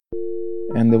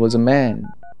and there was a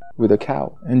man with a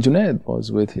cow, and Junaid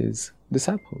was with his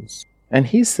disciples. And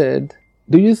he said,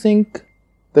 do you think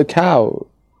the cow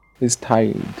is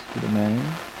tied to the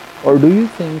man, or do you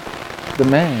think the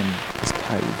man is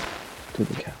tied to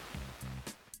the cow?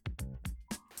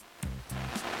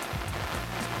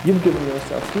 You've given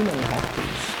yourself too many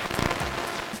half-truths.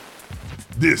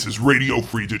 This is Radio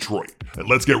Free Detroit, and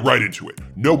let's get right into it.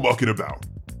 No mucking about.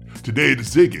 Today, the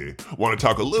Ziggy want to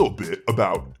talk a little bit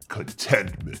about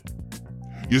contentment.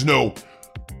 You know,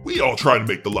 we all try to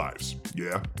make the lives,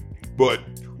 yeah? But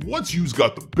once you've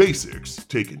got the basics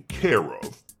taken care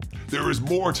of, there is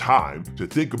more time to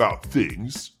think about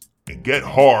things and get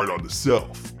hard on the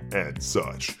self and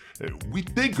such. And we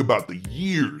think about the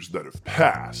years that have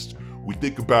passed. We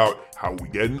think about how we're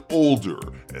getting older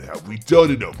and have we done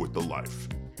enough with the life?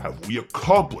 Have we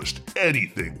accomplished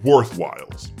anything worthwhile?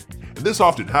 And this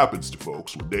often happens to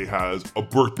folks when they has a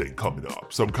birthday coming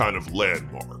up, some kind of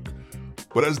landmark.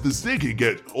 But as the Ziggy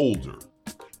get older,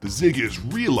 the Ziggy is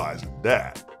realizing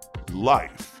that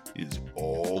life is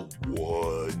all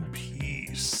one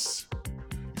piece.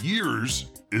 Years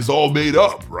is all made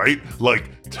up, right?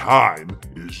 Like time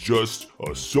is just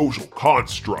a social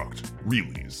construct,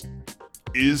 really.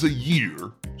 Is a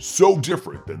year so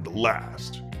different than the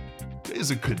last?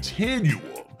 There's a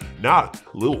continuum, not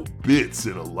little bits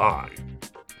in a line.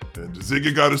 And the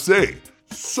Ziggy gotta say,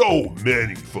 so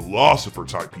many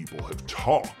philosopher-type people have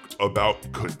talked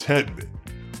about contentment,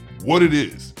 what it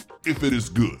is, if it is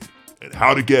good, and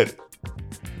how to get it.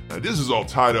 Now this is all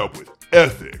tied up with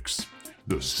ethics,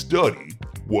 the study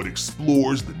what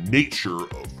explores the nature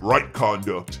of right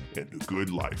conduct and the good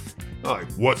life.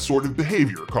 Like what sort of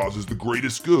behavior causes the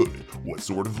greatest good, what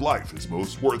sort of life is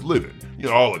most worth living,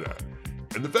 all of that.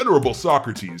 And the venerable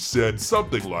Socrates said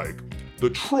something like, the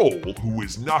troll who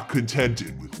is not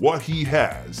contented with what he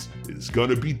has is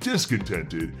gonna be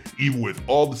discontented even with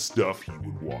all the stuff he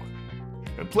would want.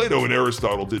 And Plato and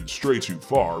Aristotle didn't stray too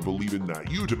far, believing that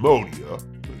eudaimonia,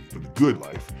 for the good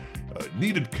life,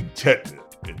 needed contentment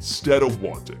instead of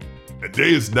wanting. And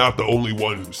Day is not the only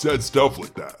one who said stuff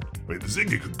like that. The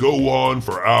Ziggy could go on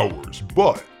for hours,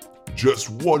 but just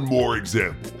one more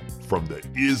example from the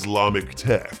Islamic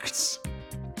texts.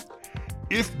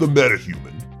 If the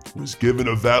metahuman was given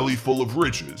a valley full of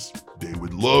riches, they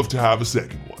would love to have a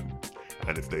second one.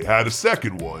 And if they had a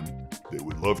second one, they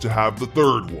would love to have the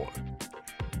third one.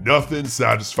 Nothing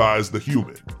satisfies the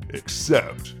human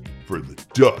except for the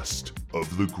dust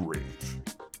of the grave.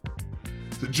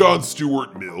 So John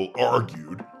Stuart Mill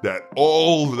argued that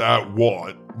all that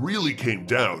want really came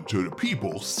down to the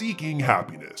people seeking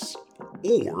happiness,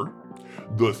 or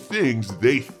the things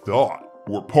they thought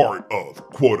were part of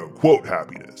quote-unquote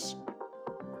happiness.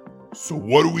 So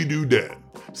what do we do then,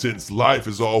 since life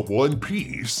is all one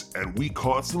piece and we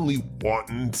constantly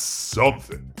wanting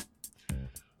something?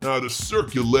 Now the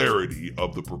circularity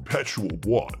of the perpetual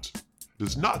want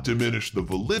does not diminish the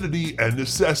validity and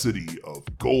necessity of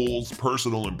goals,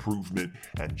 personal improvement,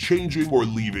 and changing or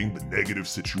leaving the negative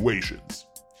situations.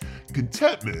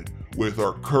 Contentment with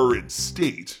our current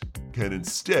state can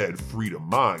instead free the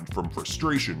mind from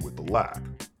frustration with the lack.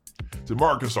 So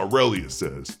Marcus Aurelius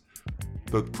says,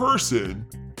 the person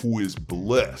who is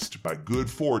blessed by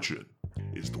good fortune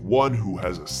is the one who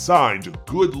has assigned a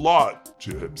good lot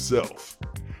to himself.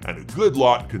 And a good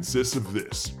lot consists of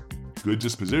this: good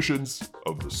dispositions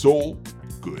of the soul,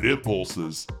 good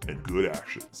impulses, and good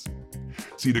actions.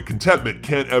 See, the contentment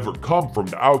can't ever come from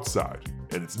the outside,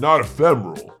 and it's not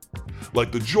ephemeral.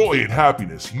 Like the joy and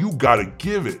happiness, you gotta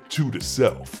give it to the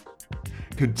self.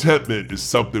 Contentment is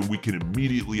something we can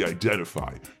immediately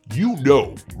identify. You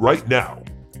know right now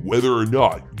whether or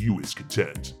not you is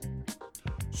content.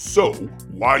 So,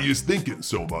 why you's thinking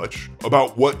so much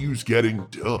about what you's getting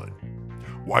done?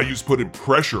 Why you's putting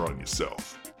pressure on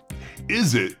yourself?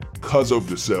 Is it because of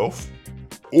the self,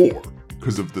 or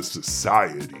because of the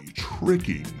society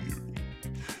tricking you?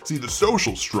 See, the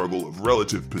social struggle of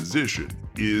relative position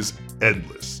is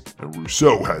endless, and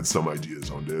Rousseau had some ideas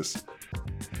on this.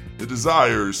 The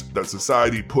desires that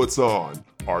society puts on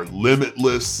are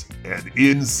limitless and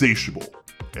insatiable,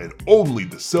 and only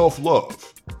the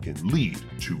self-love can lead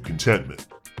to contentment.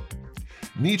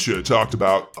 Nietzsche talked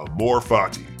about amor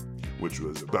fati, which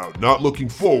was about not looking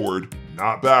forward,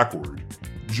 not backward,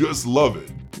 just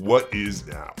loving what is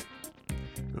now.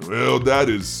 Well, that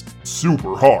is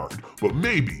super hard, but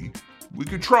maybe we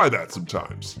could try that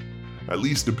sometimes. At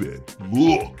least a bit.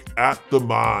 Look at the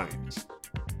mind.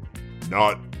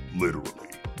 Not literally,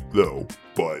 though,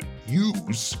 but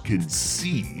yous can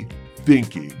see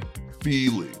thinking,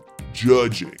 feeling,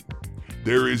 judging.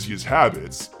 There is his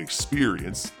habits,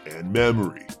 experience, and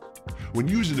memory. When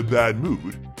you's in a bad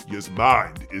mood, your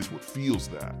mind is what feels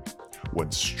that. When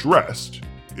stressed,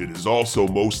 it is also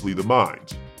mostly the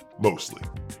mind. Mostly.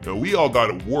 Now, we all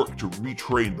gotta work to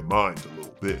retrain the mind a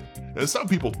little bit. And some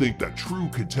people think that true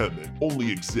contentment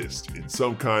only exists in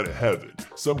some kind of heaven,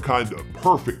 some kind of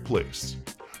perfect place.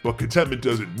 But contentment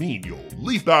doesn't mean you'll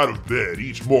leap out of bed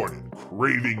each morning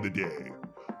craving the day.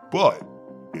 But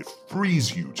it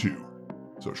frees you to.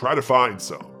 So try to find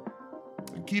some.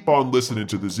 And keep on listening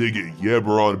to the Ziggy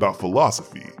yabber on about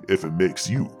philosophy if it makes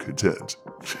you content.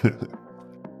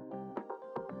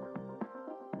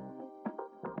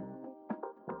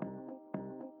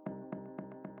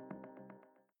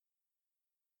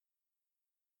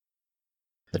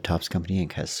 The Topps Company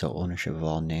Inc. has sole ownership of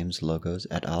all names, logos,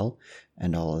 et al.,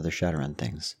 and all other Shadowrun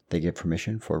things. They give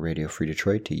permission for Radio Free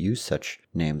Detroit to use such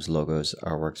names, logos,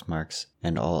 artworks, marks,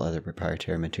 and all other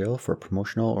proprietary material for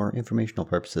promotional or informational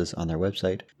purposes on their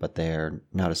website, but they are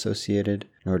not associated,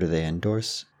 nor do they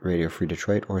endorse Radio Free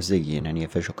Detroit or Ziggy in any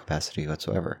official capacity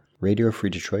whatsoever. Radio Free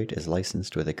Detroit is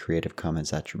licensed with a Creative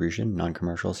Commons Attribution,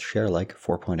 Non-Commercial, Share-alike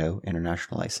 4.0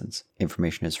 International License.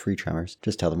 Information is free, Tremors.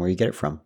 Just tell them where you get it from.